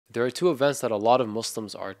There are two events that a lot of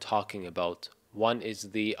Muslims are talking about. One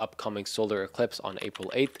is the upcoming solar eclipse on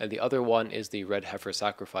April 8th, and the other one is the Red Heifer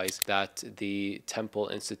Sacrifice that the Temple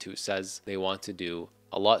Institute says they want to do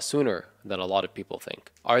a lot sooner than a lot of people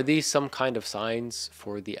think. Are these some kind of signs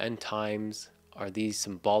for the end times? Are these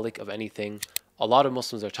symbolic of anything? A lot of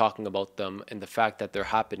Muslims are talking about them and the fact that they're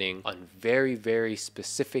happening on very, very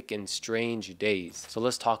specific and strange days. So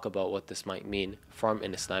let's talk about what this might mean from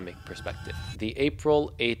an Islamic perspective. The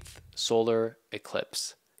April 8th solar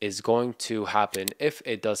eclipse is going to happen, if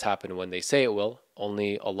it does happen when they say it will.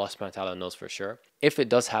 Only Allah subhanahu wa ta'ala knows for sure. If it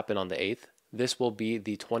does happen on the 8th, this will be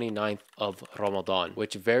the 29th of Ramadan,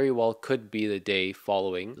 which very well could be the day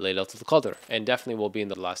following Laylatul Qadr, and definitely will be in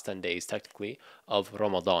the last 10 days technically of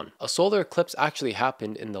Ramadan. A solar eclipse actually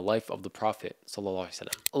happened in the life of the Prophet ﷺ.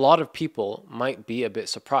 A lot of people might be a bit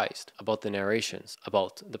surprised about the narrations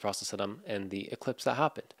about the Prophet ﷺ and the eclipse that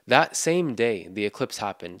happened. That same day the eclipse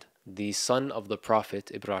happened, the son of the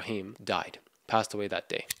Prophet Ibrahim died, passed away that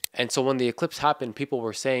day. And so when the eclipse happened, people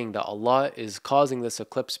were saying that Allah is causing this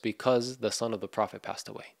eclipse because the son of the Prophet passed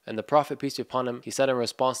away. And the Prophet, peace be upon him, he said in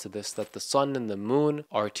response to this that the sun and the moon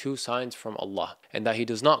are two signs from Allah, and that he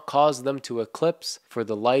does not cause them to eclipse for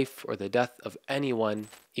the life or the death of anyone,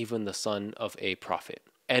 even the son of a prophet.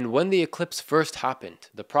 And when the eclipse first happened,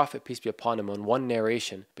 the Prophet, peace be upon him, on one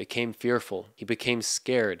narration became fearful. He became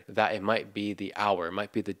scared that it might be the hour, it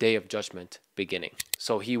might be the day of judgment beginning.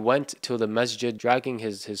 So he went to the masjid dragging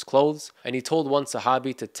his clothes, and he told one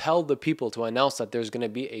Sahabi to tell the people to announce that there's going to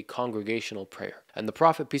be a congregational prayer. And the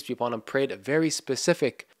Prophet, peace be upon him, prayed a very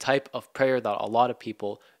specific type of prayer that a lot of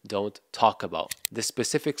people don't talk about. The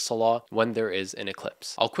specific salah when there is an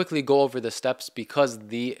eclipse. I'll quickly go over the steps because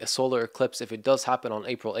the solar eclipse, if it does happen on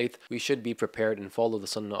April 8th, we should be prepared and follow the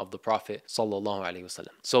sunnah of the Prophet sallallahu alaihi wasallam.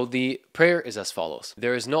 So the prayer is as follows.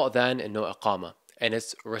 There is no adhan and no iqamah, and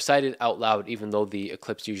it's recited out loud even though the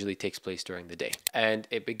eclipse usually takes place during the day. And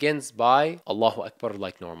it begins by Allahu Akbar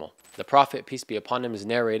like normal. The Prophet, peace be upon him, is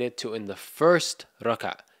narrated to in the first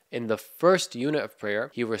rak'ah, in the first unit of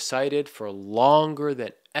prayer, he recited for longer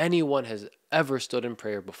than anyone has ever stood in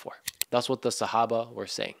prayer before. That's what the Sahaba were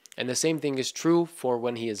saying. And the same thing is true for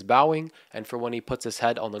when he is bowing and for when he puts his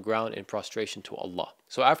head on the ground in prostration to Allah.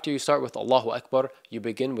 So after you start with Allahu Akbar, you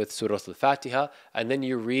begin with Surah Al-Fatiha, and then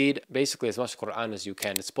you read basically as much Quran as you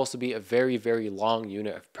can. It's supposed to be a very, very long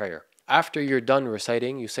unit of prayer. After you're done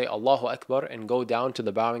reciting, you say Allahu Akbar and go down to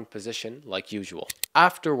the bowing position like usual.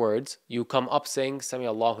 Afterwards, you come up saying Sami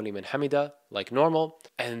Allahu liman hamida like normal,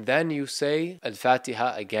 and then you say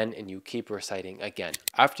Al-Fatiha again and you keep reciting again.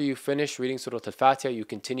 After you finish reading Surah Al-Fatiha, you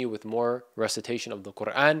continue with more recitation of the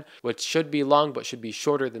Quran, which should be long but should be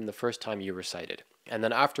shorter than the first time you recited. And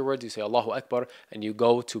then afterwards, you say Allahu Akbar and you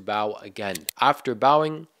go to bow again. After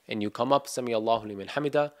bowing, and you come up, Sami Allahu liman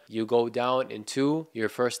hamida, you go down into your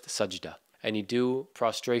first sajda. And you do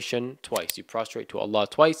prostration twice. You prostrate to Allah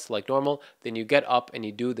twice like normal. Then you get up and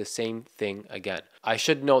you do the same thing again. I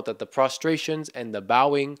should note that the prostrations and the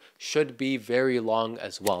bowing should be very long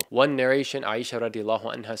as well. One narration, Aisha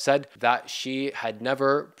radiallahu anha said that she had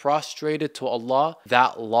never prostrated to Allah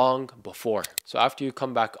that long before. So after you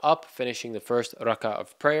come back up, finishing the first rak'ah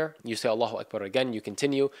of prayer, you say Allahu Akbar again, you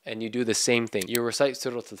continue and you do the same thing. You recite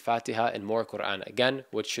Surah Al-Fatiha and more Quran again,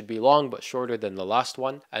 which should be long but shorter than the last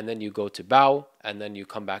one. And then you go to bow, and then you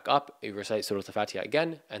come back up, you recite Surah Al-Fatiha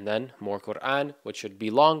again, and then more Quran, which should be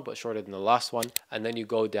long but shorter than the last one, and then you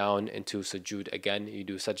go down into sujood again, you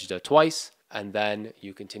do sajda twice, and then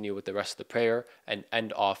you continue with the rest of the prayer and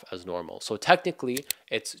end off as normal. So technically,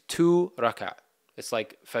 it's 2 rak'ah. It's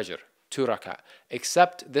like Fajr. 2 rak'ah,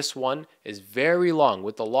 except this one is very long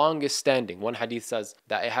with the longest standing. One hadith says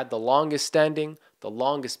that it had the longest standing, the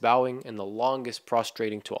longest bowing, and the longest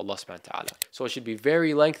prostrating to Allah subhanahu wa ta'ala. So it should be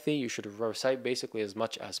very lengthy. You should recite basically as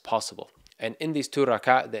much as possible. And in these 2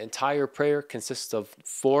 rak'ah, the entire prayer consists of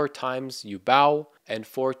 4 times you bow and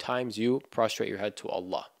 4 times you prostrate your head to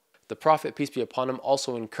Allah. The Prophet, peace be upon him,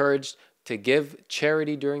 also encouraged to give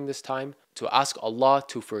charity during this time, to ask Allah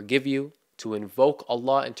to forgive you, to invoke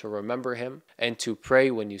Allah and to remember Him, and to pray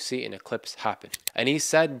when you see an eclipse happen. And he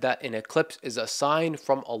said that an eclipse is a sign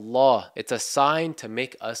from Allah. It's a sign to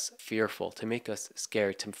make us fearful, to make us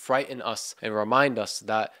scared, to frighten us and remind us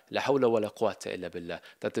that La hawla wa la quwwata illa billah,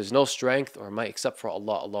 that there's no strength or might except for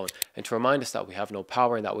Allah alone, and to remind us that we have no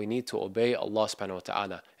power and that we need to obey Allah subhanahu wa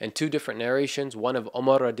ta'ala. And 2 different narrations, one of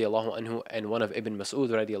Umar radiallahu anhu and one of Ibn Mas'ud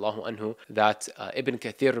radiallahu anhu, that Ibn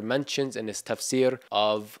Kathir mentions in his tafsir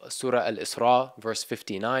of Surah Al-Isra Isra, verse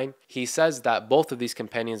 59, he says that both of these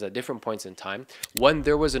companions at different points in time, when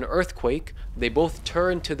there was an earthquake, they both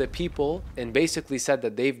turned to the people and basically said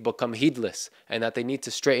that they've become heedless and that they need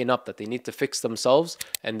to straighten up, that they need to fix themselves,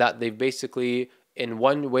 and that they've basically, in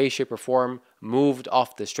one way, shape, or form, moved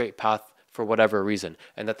off the straight path for whatever reason,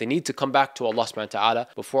 and that they need to come back to Allah subhanahu wa ta'ala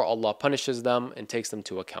before Allah punishes them and takes them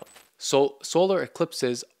to account. So solar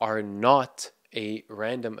eclipses are not a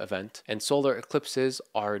random event, and solar eclipses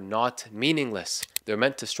are not meaningless. They're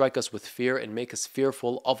meant to strike us with fear and make us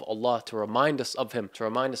fearful of Allah, to remind us of Him, to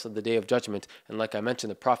remind us of the Day of Judgment. And like I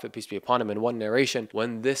mentioned, the Prophet, peace be upon him, in one narration,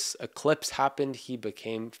 when this eclipse happened, he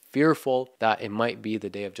became fearful that it might be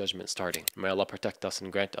the Day of Judgment starting. May Allah protect us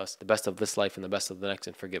and grant us the best of this life and the best of the next,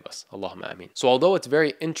 and forgive us. Allahumma ameen. So although it's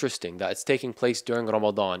very interesting that it's taking place during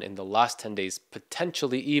Ramadan in the last 10 days,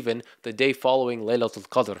 potentially even the day following Laylatul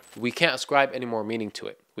Qadr, we can't ascribe any more meaning to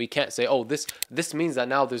it. We can't say, oh, this means that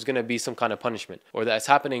now there's going to be some kind of punishment, or that it's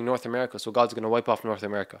happening in North America, so God's going to wipe off North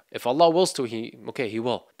America. If Allah wills to, He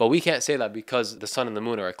will. But we can't say that because the sun and the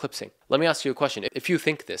moon are eclipsing. Let me ask you a question. If you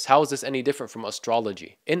think this, how is this any different from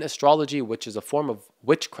astrology? In astrology, which is a form of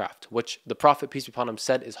witchcraft, which the Prophet, peace be upon him,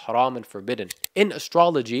 said is haram and forbidden. In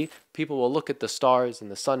astrology, people will look at the stars and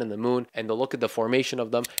the sun and the moon, and they'll look at the formation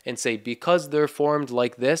of them and say, because they're formed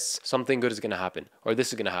like this, something good is going to happen, or this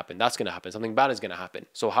is going to happen, that's going to happen, something bad is going to happen.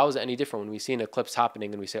 So how is it any different when we see an eclipse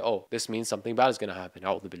happening and we say, oh, this means something bad is going to happen?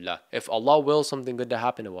 A'udhu billah. If Allah wills something good to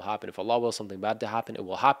happen, it will happen. If Allah wills something bad to happen, it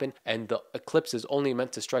will happen. And the eclipse is only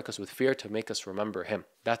meant to strike us with fear, to make us remember Him.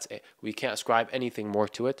 That's it. We can't ascribe anything more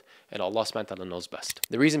to it, and Allah subhanahu wa ta'ala knows best.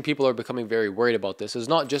 The reason people are becoming very worried about this is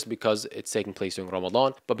not just because it's taking place during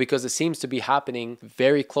Ramadan, but because it seems to be happening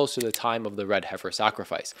very close to the time of the Red Heifer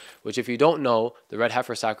Sacrifice, which, if you don't know, the Red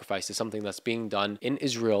Heifer Sacrifice is something that's being done in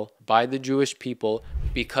Israel by the Jewish people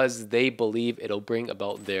because they believe it'll bring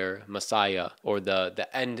about their Messiah, or the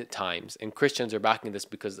end times. And Christians are backing this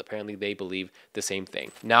because apparently they believe the same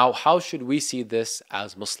thing. Now, how should we see this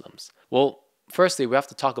as Muslims? Well, firstly, we have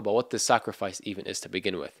to talk about what this sacrifice even is to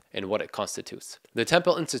begin with and what it constitutes. The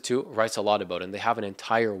Temple Institute writes a lot about it, and they have an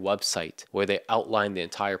entire website where they outline the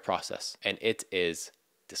entire process, and it is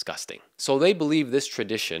disgusting. So they believe this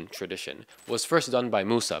tradition was first done by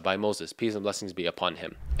Moses, peace and blessings be upon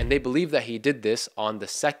him. And they believe that he did this on the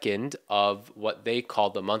 2nd of what they call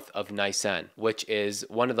the month of Nisan, which is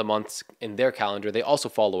one of the months in their calendar. They also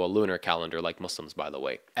follow a lunar calendar like Muslims, by the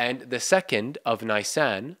way. And the 2nd of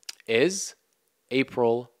Nisan is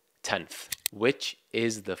April 10th, which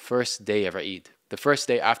is the first day of Eid, the first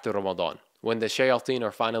day after Ramadan, when the shayateen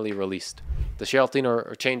are finally released. The shayateen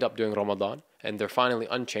are chained up during Ramadan, and they're finally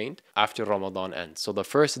unchained after Ramadan ends. So the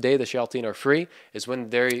first day the shayateen are free is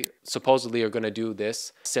when they supposedly are going to do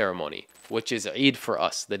this ceremony, which is Eid for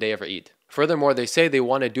us, the day of Eid. Furthermore, they say they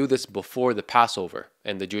want to do this before the Passover,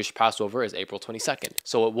 and the Jewish Passover is April 22nd.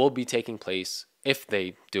 So it will be taking place, if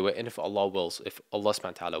they do it, and if Allah wills, if Allah subhanahu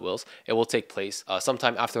wa ta'ala wills, it will take place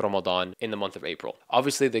sometime after Ramadan in the month of April.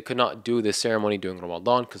 Obviously, they could not do this ceremony during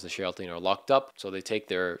Ramadan because the shayateen are locked up, so they take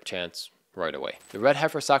their chance right away. The Red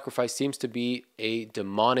Heifer Sacrifice seems to be a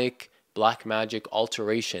demonic black magic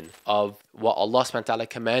alteration of what Allah subhanahu wa ta'ala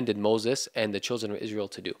commanded Moses and the children of Israel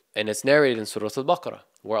to do. And it's narrated in Surah Al-Baqarah,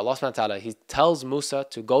 where Allah subhanahu wa ta'ala, He tells Musa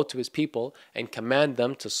to go to his people and command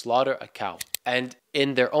them to slaughter a cow. And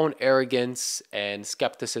in their own arrogance and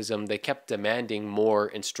skepticism, they kept demanding more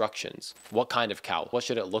instructions. What kind of cow? What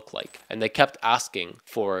should it look like? And they kept asking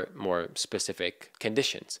for more specific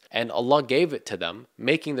conditions. And Allah gave it to them,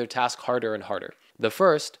 making their task harder and harder. The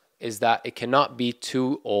first is that it cannot be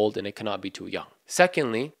too old and it cannot be too young.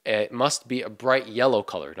 Secondly, it must be a bright yellow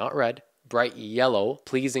color, not red, bright yellow,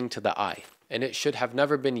 pleasing to the eye. And it should have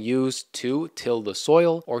never been used to till the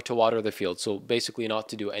soil or to water the field. So basically not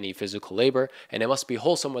to do any physical labor, and it must be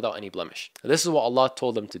wholesome without any blemish. This is what Allah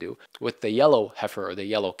told them to do with the yellow heifer, or the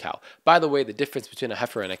yellow cow. By the way, the difference between a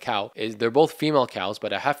heifer and a cow is they're both female cows,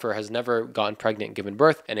 but a heifer has never gotten pregnant and given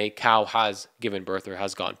birth, and a cow has given birth or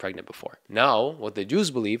has gotten pregnant before. Now, what the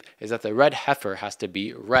Jews believe is that the red heifer has to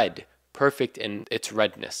be red, perfect in its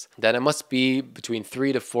redness. That it must be between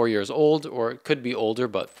 3 to 4 years old, or it could be older,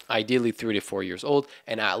 but ideally 3 to 4 years old,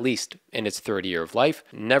 and at least in its third year of life,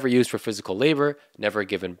 never used for physical labor, never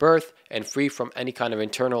given birth, and free from any kind of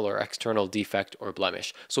internal or external defect or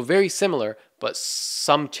blemish. So very similar, but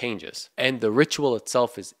some changes. And the ritual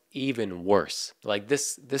itself is even worse. Like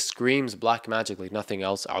this screams black magic like nothing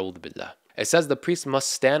else. A'udhu billah. It says the priest must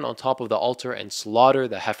stand on top of the altar and slaughter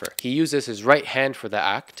the heifer. He uses his right hand for the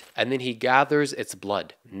act, and then he gathers its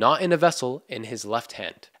blood, not in a vessel, in his left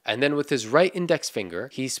hand. And then with his right index finger,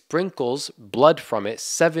 he sprinkles blood from it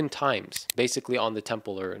 7 times, basically on the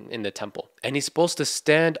temple or in the temple. And he's supposed to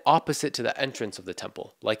stand opposite to the entrance of the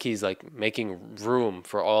temple, like he's like making room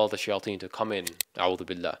for all the shayateen to come in. A'udhu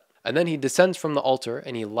billah. And then he descends from the altar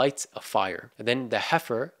and he lights a fire. And then the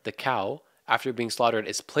heifer, the cow, after being slaughtered,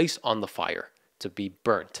 is placed on the fire to be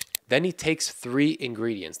burnt. Then he takes 3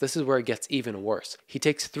 ingredients. This is where it gets even worse. He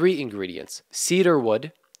takes 3 ingredients: cedar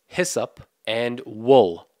wood, hyssop, and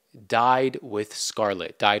wool dyed with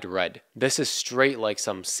scarlet, dyed red. This is straight like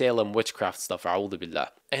some Salem witchcraft stuff, a'udhu billah.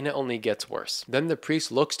 And it only gets worse. Then the priest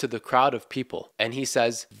looks to the crowd of people and he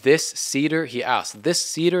says, this cedar, he asks, this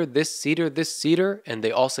cedar, this cedar, this cedar, and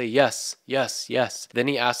they all say yes, yes, yes. Then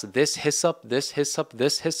he asks, this hyssop, this hyssop,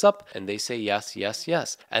 this hyssop, and they say yes, yes,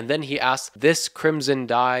 yes. And then he asks, this crimson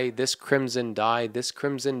dye, this crimson dye, this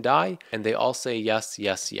crimson dye, and they all say yes,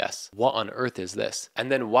 yes, yes. What on earth is this? And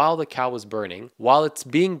then while the cow is burning, while it's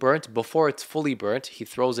being burnt, before it's fully burnt, he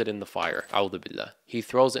throws it in the fire, a'udhu billah. He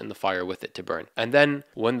throws it in the fire with it to burn. And then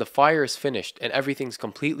when the fire is finished and everything's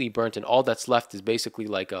completely burnt and all that's left is basically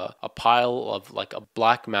like a pile of like a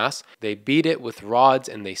black mass, they beat it with rods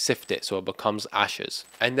and they sift it so it becomes ashes.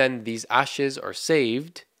 And then these ashes are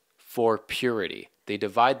saved for purity. They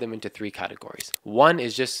divide them into 3 categories. One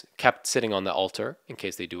is just kept sitting on the altar in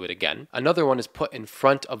case they do it again. Another one is put in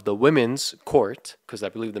front of the women's court, because I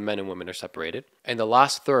believe the men and women are separated. And the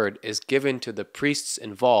last third is given to the priests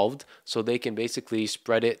involved so they can basically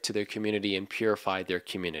spread it to their community and purify their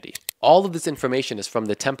community. All of this information is from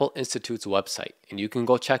the Temple Institute's website, and you can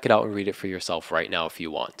go check it out and read it for yourself right now if you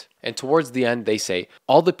want. And towards the end, they say,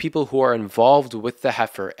 all the people who are involved with the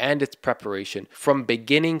heifer and its preparation from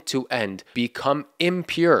beginning to end become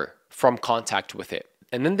impure from contact with it.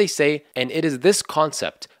 And then they say, and it is this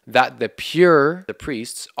concept that the pure, the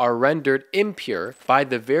priests, are rendered impure by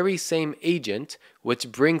the very same agent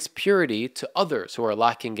which brings purity to others who are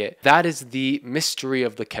lacking it. That is the mystery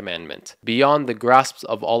of the commandment, beyond the grasps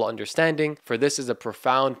of all understanding, for this is a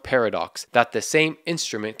profound paradox that the same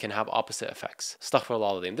instrument can have opposite effects.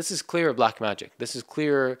 Astaghfirullah. This is clear black magic. This is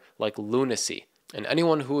clear like lunacy. And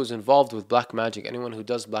anyone who is involved with black magic, anyone who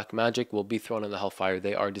does black magic will be thrown in the hellfire.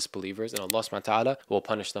 They are disbelievers and Allah subhanahu wa ta'ala will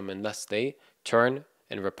punish them unless they turn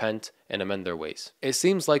and repent and amend their ways. It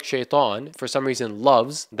seems like shaitan, for some reason,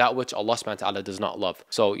 loves that which Allah subhanahu wa ta'ala does not love.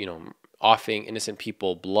 So, offing innocent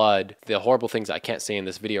people blood, the horrible things I can't say in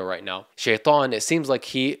this video right now. Shaitan, it seems like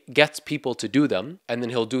he gets people to do them, and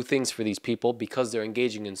then he'll do things for these people because they're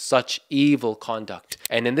engaging in such evil conduct.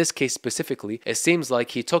 And in this case specifically, it seems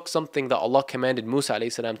like he took something that Allah commanded Musa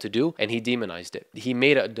alayhi salam to do and he demonized it. He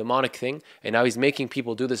made it a demonic thing, and now he's making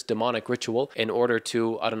people do this demonic ritual in order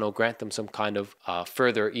to, grant them some kind of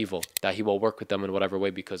further evil, that he will work with them in whatever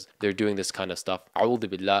way because they're doing this kind of stuff. A'udhu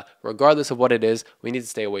billah. Regardless of what it is, we need to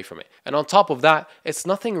stay away from it. And on top of that, it's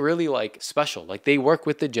nothing really like special. Like they work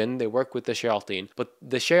with the jinn, they work with the shayateen, but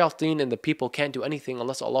the shayateen and the people can't do anything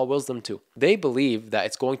unless Allah wills them to. They believe that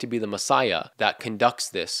it's going to be the Messiah that conducts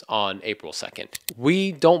this on April 2nd.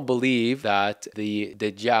 We don't believe that the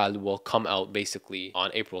Dajjal will come out basically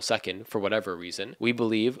on April 2nd for whatever reason. We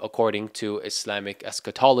believe, according to Islamic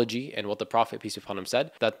eschatology and what the Prophet, peace be upon him,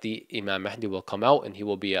 said, that the Imam Mahdi will come out and he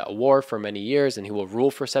will be at war for many years and he will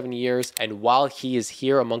rule for 7 years. And while he is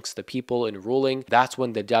here amongst the people in ruling, that's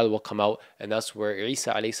when the Dajjal will come out, and that's where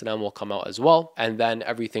Isa alayhi salam will come out as well, and then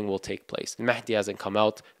everything will take place. The Mahdi hasn't come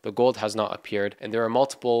out, the gold has not appeared, and there are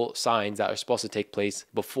multiple signs that are supposed to take place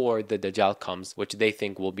before the Dajjal comes, which they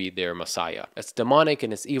think will be their Messiah. It's demonic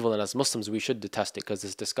and it's evil, and as Muslims we should detest it because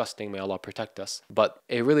it's disgusting, may Allah protect us, but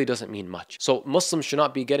it really doesn't mean much. So Muslims should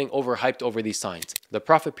not be getting overhyped over these signs. The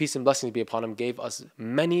Prophet, peace and blessings be upon him, gave us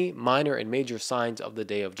many minor and major signs of the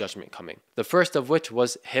Day of Judgment coming. The first of which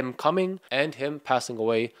was him coming and him passing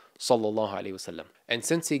away, sallallahu alaihi wasallam. And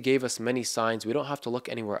since he gave us many signs, we don't have to look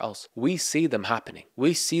anywhere else. We see them happening.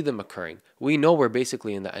 We see them occurring. We know we're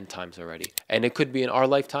basically in the end times already. And it could be in our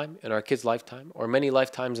lifetime, in our kids' lifetime, or many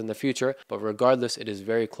lifetimes in the future. But regardless, it is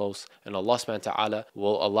very close. And Allah subhanahu wa ta'ala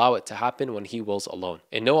will allow it to happen when He wills alone.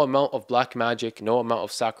 And no amount of black magic, no amount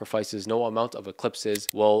of sacrifices, no amount of eclipses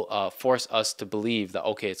will force us to believe that,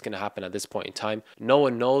 okay, it's going to happen at this point in time. No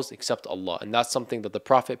one knows except Allah. And that's something that the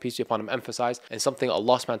Prophet, peace be upon him, emphasized, and something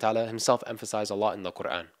Allah subhanahu wa ta'ala himself emphasized a lot in the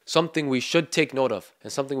Quran. Something we should take note of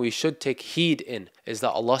and something we should take heed in is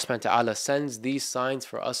that Allah subhanahu wa ta'ala sends these signs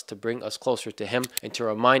for us to bring us closer to Him and to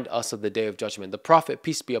remind us of the Day of Judgment. The Prophet,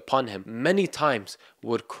 peace be upon him, many times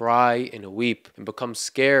would cry and weep and become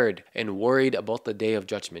scared and worried about the day of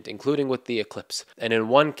judgment, including with the eclipse. And in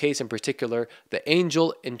one case in particular, the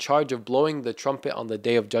angel in charge of blowing the trumpet on the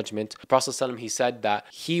day of judgment, the Prophet ﷺ, he said that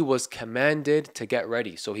he was commanded to get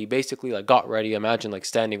ready. So he basically like got ready. Imagine like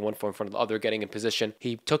standing one foot in front of the other, getting in position.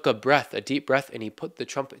 He took a breath, a deep breath, and he put the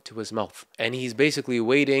trumpet to his mouth. And he's basically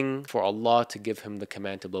waiting for Allah to give him the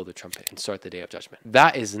command to blow the trumpet and start the day of judgment.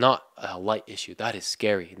 That is not a light issue. That is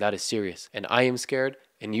scary. That is serious. And I am scared.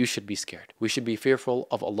 And you should be scared. We should be fearful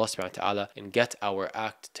of Allah subhanahu wa ta'ala and get our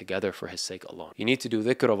act together for His sake alone. You need to do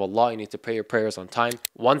dhikr of Allah. You need to pray your prayers on time.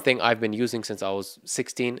 One thing I've been using since I was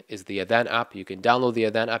 16 is the Adhan app. You can download the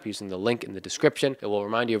Adhan app using the link in the description. It will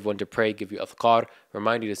remind you of when to pray, give you adhkar,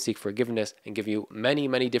 remind you to seek forgiveness, and give you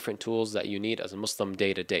many different tools that you need as a Muslim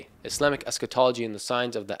day to day. Islamic eschatology and the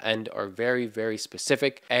signs of the end are very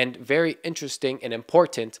specific and very interesting and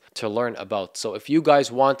important to learn about. So if you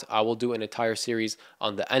guys want, I will do an entire series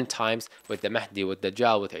on the end times with the Mahdi, with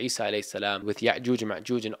Dajjal, with Isa alayhi salam, with Ya'juj and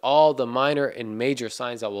Ma'juj, and all the minor and major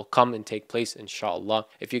signs that will come and take place, inshallah.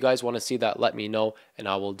 If you guys want to see that, let me know and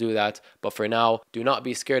I will do that. But for now, do not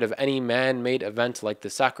be scared of any man-made event like the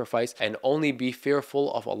sacrifice, and only be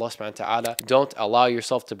fearful of Allah subhanahu wa ta'ala. Don't allow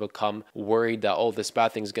yourself to become worried that, oh, this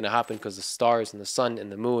bad thing is going to happen because the stars and the sun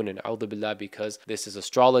and the moon, and a'udhu billah, because this is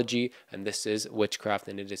astrology and this is witchcraft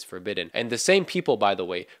and it is forbidden. And the same people, by the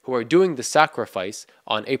way, who are doing the sacrifice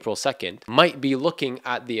on April 2nd might be looking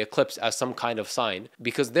at the eclipse as some kind of sign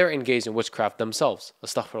because they're engaged in witchcraft themselves.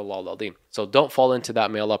 Astaghfirullah al-azim. So don't fall into that.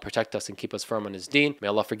 May Allah protect us and keep us firm on His deen. May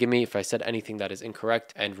Allah forgive me if I said anything that is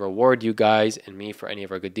incorrect, and reward you guys and me for any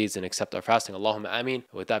of our good deeds, and accept our fasting. Allahumma ameen.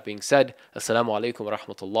 With that being said, Assalamu alaikum wa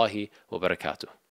rahmatullahi wa barakatuh.